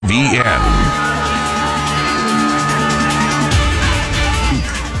p.m.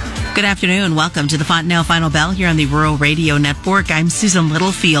 Good afternoon. Welcome to the Fontanelle Final Bell here on the Rural Radio Network. I'm Susan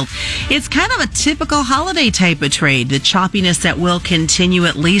Littlefield. It's kind of a typical holiday type of trade, the choppiness that will continue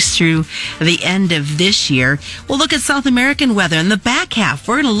at least through the end of this year. We'll look at South American weather in the back half.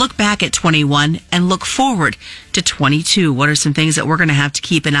 We're going to look back at 21 and look forward to 22. What are some things that we're going to have to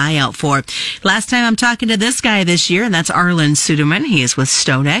keep an eye out for? Last time I'm talking to this guy this year, and that's Arlan Suderman. He is with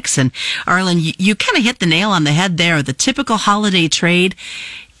StoneX. And Arlan, you kind of hit the nail on the head there. The typical holiday trade,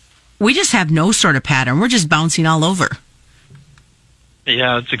 we just have no sort of pattern. We're just bouncing all over.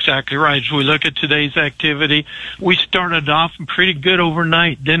 Yeah, that's exactly right. As we look at today's activity, we started off pretty good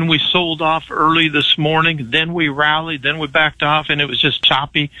overnight. Then we sold off early this morning. Then we rallied. Then we backed off, and it was just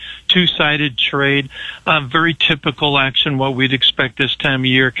choppy, two-sided trade. Very typical action, what we'd expect this time of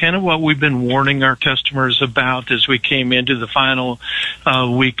year. Kind of what we've been warning our customers about as we came into the final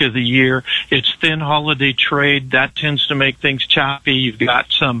week of the year. It's thin holiday trade. That tends to make things choppy. You've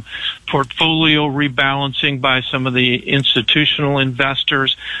got some portfolio rebalancing by some of the institutional investors.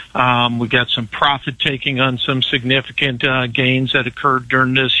 We got some profit taking on some significant gains that occurred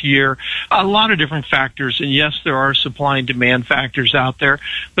during this year. A lot of different factors, and yes, there are supply and demand factors out there,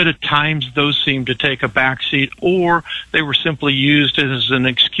 but at times those seem to take a backseat, or they were simply used as an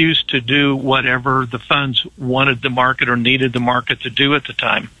excuse to do whatever the funds wanted the market or needed the market to do at the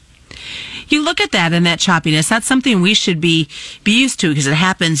time. You look at that and that choppiness, that's something we should be used to because it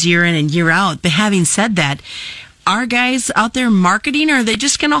happens year in and year out. But having said that, are guys out there marketing, or are they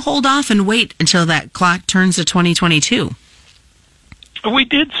just going to hold off and wait until that clock turns to 2022? We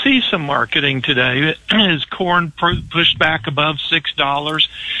did see some marketing today as corn pushed back above $6,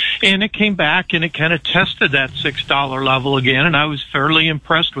 and it came back and it kind of tested that $6 level again, and I was fairly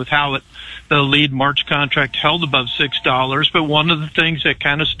impressed with how the lead March contract held above $6. But one of the things that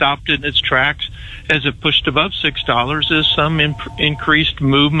kind of stopped it in its tracks as it pushed above $6 is some increased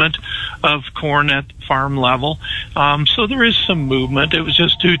movement of corn at farm level. So there is some movement. It was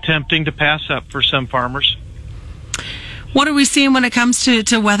just too tempting to pass up for some farmers. What are we seeing when it comes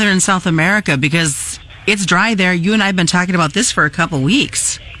to weather in South America? Because it's dry there. You and I have been talking about this for a couple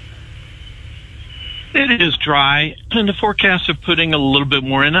weeks. It is dry, and the forecasts are putting a little bit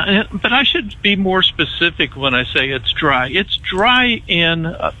more in. But I should be more specific when I say it's dry. It's dry in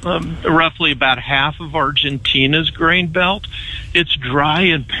roughly about half of Argentina's grain belt. It's dry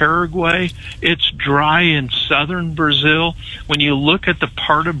in Paraguay. It's dry in southern Brazil. When you look at the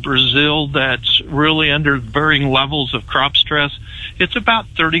part of Brazil that's really under varying levels of crop stress, it's about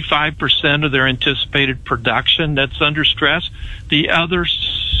 35% of their anticipated production that's under stress. The other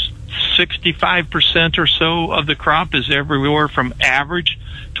 65% or so of the crop is everywhere from average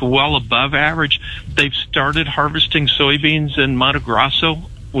to well above average. They've started harvesting soybeans in Mato Grosso,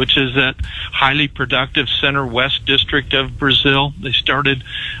 which is that highly productive center-west district of Brazil. They started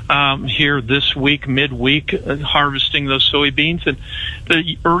here this week, midweek, harvesting those soybeans. And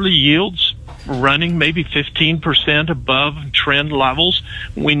the early yields running maybe 15% above trend levels.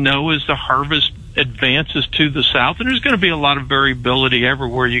 We know as the harvest advances to the south, and there's going to be a lot of variability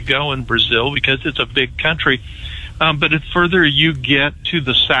everywhere you go in Brazil because it's a big country. But the further you get to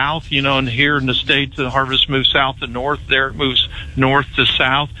the south, and here in the States, the harvest moves south to north. There it moves north to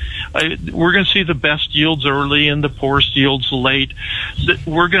south. We're going to see the best yields early and the poorest yields late.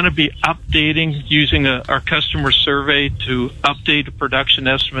 We're going to be updating, using our customer survey to update the production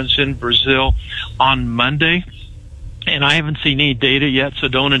estimates in Brazil on Monday. And I haven't seen any data yet, so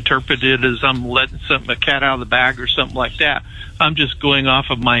don't interpret it as I'm letting a cat out of the bag or something like that. I'm just going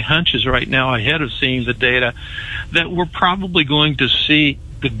off of my hunches right now ahead of seeing the data that we're probably going to see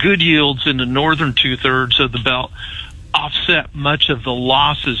the good yields in the northern two-thirds of the belt offset much of the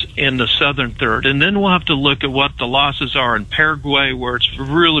losses in the southern third. And then we'll have to look at what the losses are in Paraguay, where it's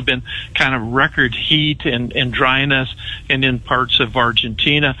really been kind of record heat and dryness, and in parts of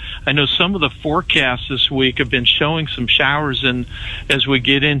Argentina. I know some of the forecasts this week have been showing some showers as we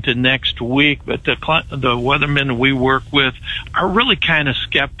get into next week, but the weathermen we work with are really kind of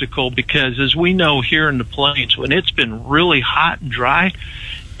skeptical because, as we know here in the plains, when it's been really hot and dry,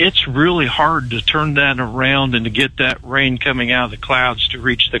 it's really hard to turn that around and to get that rain coming out of the clouds to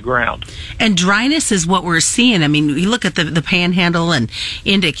reach the ground. And dryness is what we're seeing. I mean, you look at the panhandle and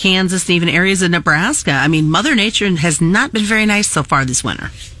into Kansas and even areas of Nebraska. I mean, Mother Nature has not been very nice so far this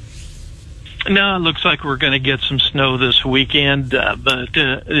winter. No, it looks like we're going to get some snow this weekend, but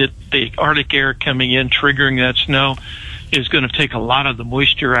the Arctic air coming in, triggering that snow, is going to take a lot of the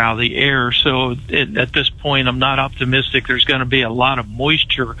moisture out of the air. So at this point, I'm not optimistic there's going to be a lot of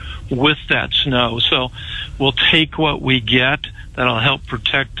moisture with that snow. So we'll take what we get. that'll help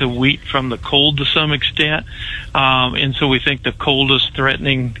protect the wheat from the cold to some extent. And so we think the coldest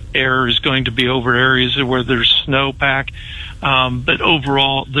threatening air is going to be over areas where there's snowpack. But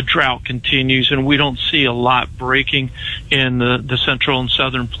overall, the drought continues, and we don't see a lot breaking in the central and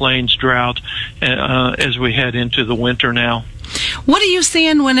southern plains drought as we head into the winter now. What are you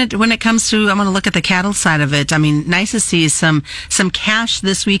seeing when it comes to, I'm going to look at the cattle side of it. I mean, nice to see some cash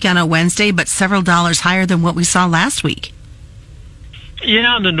this week on a Wednesday, but several dollars higher than what we saw last week.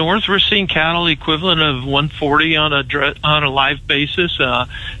 Yeah, in the north, we're seeing cattle equivalent of 140 on a live basis.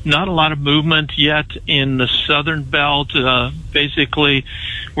 Not a lot of movement yet in the southern belt. Basically,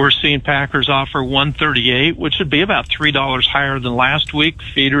 we're seeing packers offer 138, which would be about $3 higher than last week.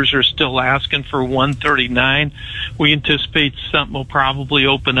 Feeders are still asking for 139. We anticipate something will probably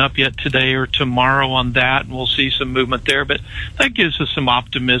open up yet today or tomorrow on that, and we'll see some movement there. But that gives us some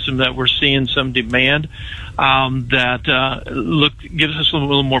optimism that we're seeing some demand gives us a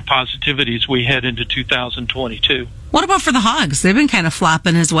little more positivity as we head into 2022. What about for the hogs? They've been kind of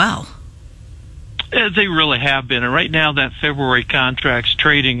flopping as well. They really have been. And right now that February contract's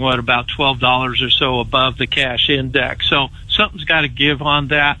trading, about $12 or so above the cash index. So something's got to give on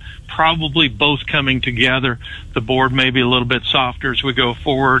that, probably both coming together. The board may be a little bit softer as we go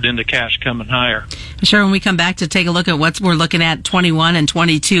forward and the cash coming higher. Sure, when we come back to take a look at what we're looking at 21 and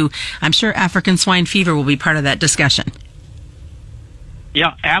 22, I'm sure African swine fever will be part of that discussion.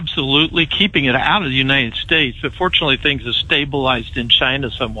 Yeah, absolutely. Keeping it out of the United States. But fortunately, things have stabilized in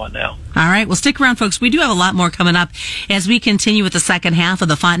China somewhat now. All right. Well, stick around, folks. We do have a lot more coming up as we continue with the second half of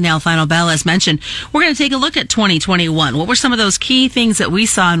the Fontanelle Final Bell. As mentioned, we're going to take a look at 2021. What were some of those key things that we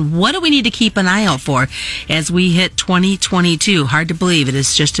saw, and what do we need to keep an eye out for as we hit 2022? Hard to believe it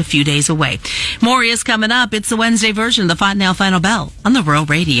is just a few days away. More is coming up. It's the Wednesday version of the Fontanelle Final Bell on the Rural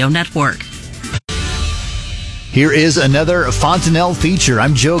Radio Network. Here is another Fontanelle feature.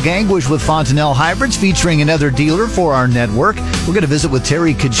 I'm Joe Gangwish with Fontanelle Hybrids, featuring another dealer for our network. We're going to visit with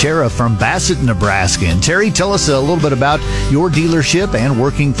Terry Kuchera from Bassett, Nebraska. And Terry, tell us a little bit about your dealership and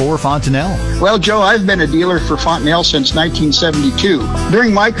working for Fontanelle. Well, Joe, I've been a dealer for Fontanelle since 1972.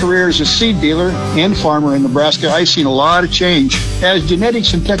 During my career as a seed dealer and farmer in Nebraska, I've seen a lot of change. As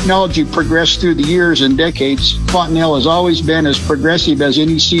genetics and technology progressed through the years and decades, Fontanelle has always been as progressive as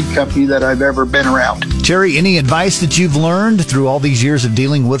any seed company that I've ever been around. Terry, any advice that you've learned through all these years of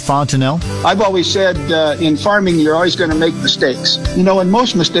dealing with Fontanelle? I've always said in farming, you're always going to make mistakes. And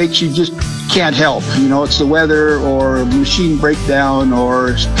most mistakes you just can't help. It's the weather or machine breakdown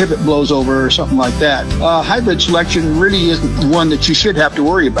or pivot blows over or something like that. Hybrid selection really isn't one that you should have to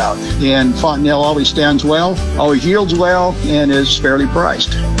worry about. And Fontanelle always stands well, always yields well, and is fairly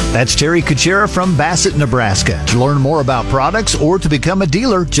priced. That's Terry Kuchera from Bassett, Nebraska. To learn more about products or to become a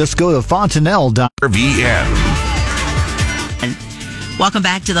dealer, just go to fontanelle.vn. Welcome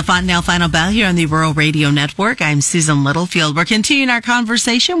back to the Fontanelle Final Bell here on the Rural Radio Network. I'm Susan Littlefield. We're continuing our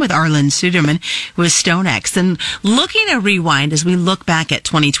conversation with Arlan Suderman with StoneX, and looking at rewind as we look back at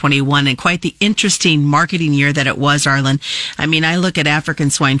 2021 and quite the interesting marketing year that it was, Arlan. I mean, I look at African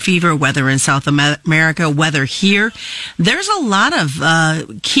swine fever, weather in South America, weather here. There's a lot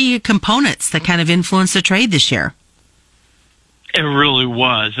of key components that kind of influence the trade this year. It really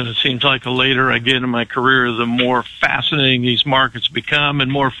was, and it seems like the later I get in my career, the more fascinating these markets become and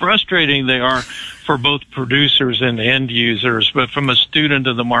more frustrating they are for both producers and end users. But from a student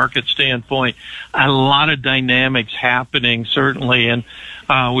of the market standpoint, a lot of dynamics happening, certainly, and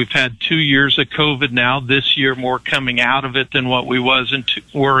we've had 2 years of COVID now. This year, more coming out of it than what we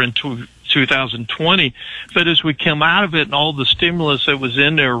were in 2020. But as we come out of it and all the stimulus that was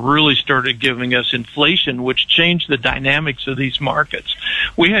in there really started giving us inflation, which changed the dynamics of these markets.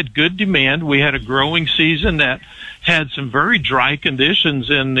 We had good demand. We had a growing season that had some very dry conditions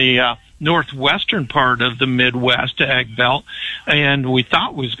in the northwestern part of the Midwest ag belt, and we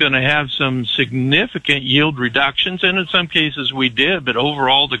thought was going to have some significant yield reductions, and in some cases we did, but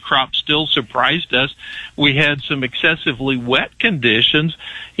overall the crop still surprised us. We had some excessively wet conditions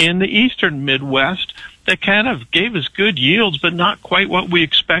in the eastern Midwest that kind of gave us good yields, but not quite what we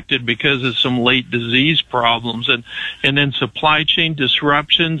expected because of some late disease problems and then supply chain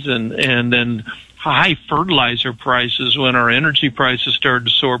disruptions and then high fertilizer prices when our energy prices started to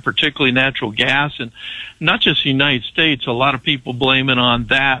soar, particularly natural gas, and not just the United States. A lot of people blame it on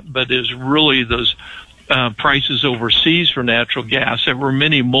that, but it's really those prices overseas for natural gas that were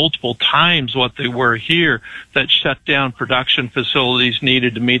multiple times what they were here, that shut down production facilities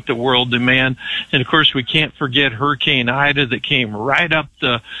needed to meet the world demand. And of course, we can't forget Hurricane Ida that came right up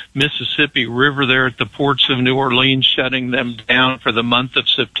the Mississippi River there at the ports of New Orleans, shutting them down for the month of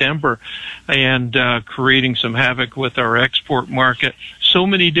September and creating some havoc with our export market. So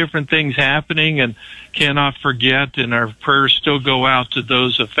many different things happening, and cannot forget, and our prayers still go out to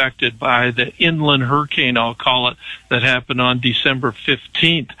those affected by the inland hurricane, I'll call it, that happened on December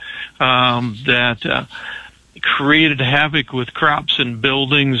 15th, that created havoc with crops and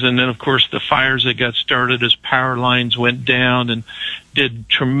buildings, and then, of course, the fires that got started as power lines went down and did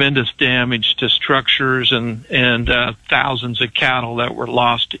tremendous damage to structures and thousands of cattle that were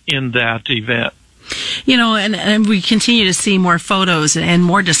lost in that event. You know, and we continue to see more photos and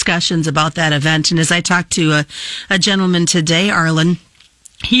more discussions about that event. And as I talked to a gentleman today, Arlan,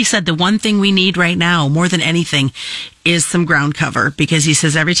 he said the one thing we need right now, more than anything, is some ground cover, because he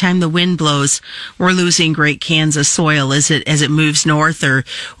says every time the wind blows, we're losing great Kansas soil as it moves north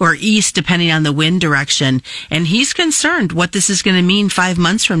or east, depending on the wind direction. And he's concerned what this is going to mean 5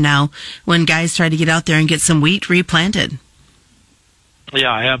 months from now when guys try to get out there and get some wheat replanted.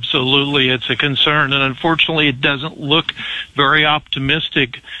 Yeah, absolutely. It's a concern, and unfortunately, it doesn't look very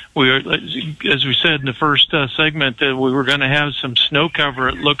optimistic. As we said in the first segment, that we were going to have some snow cover,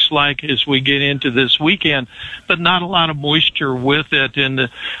 it looks like, as we get into this weekend, but not a lot of moisture with it. And a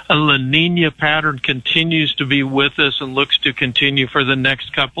La Nina pattern continues to be with us and looks to continue for the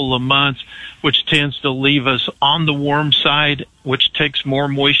next couple of months, which tends to leave us on the warm side, which takes more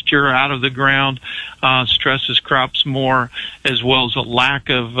moisture out of the ground, stresses crops more, as well as a lack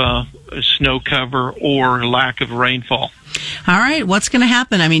of snow cover or lack of rainfall. All right, what's going to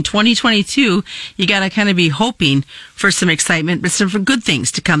happen? I mean, 2022, you got to kind of be hoping for some excitement, but some good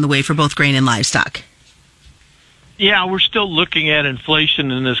things to come the way for both grain and livestock. Yeah, we're still looking at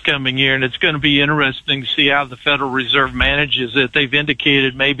inflation in this coming year, and it's going to be interesting to see how the Federal Reserve manages it. They've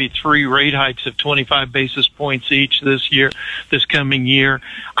indicated maybe 3 rate hikes of 25 basis points each this coming year.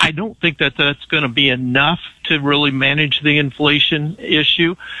 I don't think that that's going to be enough to really manage the inflation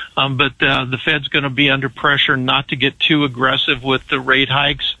issue, but the Fed's going to be under pressure not to get too aggressive with the rate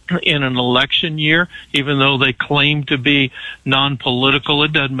hikes in an election year, even though they claim to be non-political.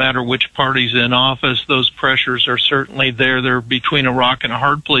 It doesn't matter which party's in office. Those pressures are certainly there. They're between a rock and a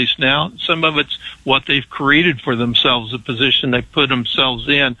hard place now. Some of it's what they've created for themselves, the position they put themselves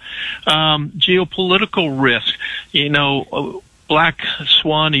in. Geopolitical risk, black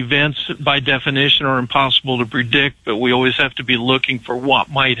swan events by definition are impossible to predict, but we always have to be looking for what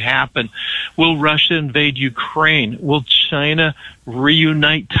might happen. Will Russia invade Ukraine? Will China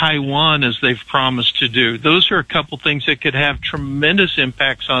reunite Taiwan as they've promised to do? Those are a couple things that could have tremendous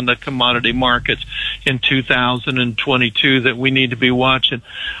impacts on the commodity markets in 2022 that we need to be watching.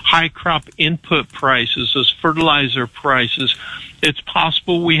 High crop input prices, those fertilizer prices. It's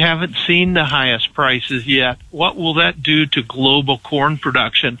possible we haven't seen the highest prices yet. What will that do to global corn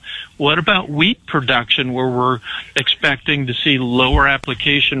production? What about wheat production, where we're expecting to see lower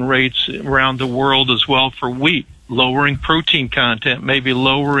application rates around the world as well for wheat, lowering protein content, maybe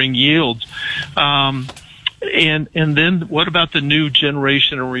lowering yields? And then what about the new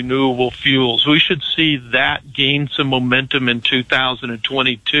generation of renewable fuels? We should see that gain some momentum in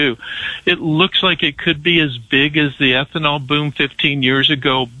 2022. It looks like it could be as big as the ethanol boom 15 years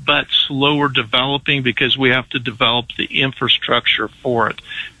ago, but slower developing because we have to develop the infrastructure for it.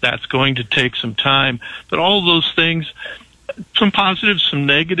 That's going to take some time. But all of those things, some positives, some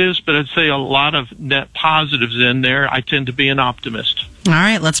negatives, but I'd say a lot of net positives in there. I tend to be an optimist. All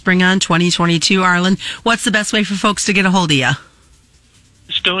right, let's bring on 2022, Arlan. What's the best way for folks to get a hold of you?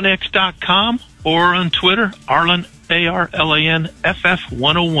 StoneX.com or on Twitter, Arlan, ARLANFF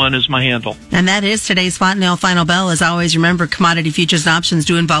 101 is my handle. And that is today's Fontanelle Final Bell. As always, remember, commodity futures and options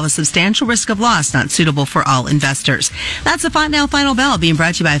do involve a substantial risk of loss, not suitable for all investors. That's the Fontanelle Final Bell, being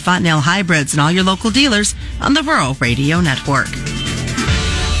brought to you by Fontanelle Hybrids and all your local dealers on the Rural Radio Network.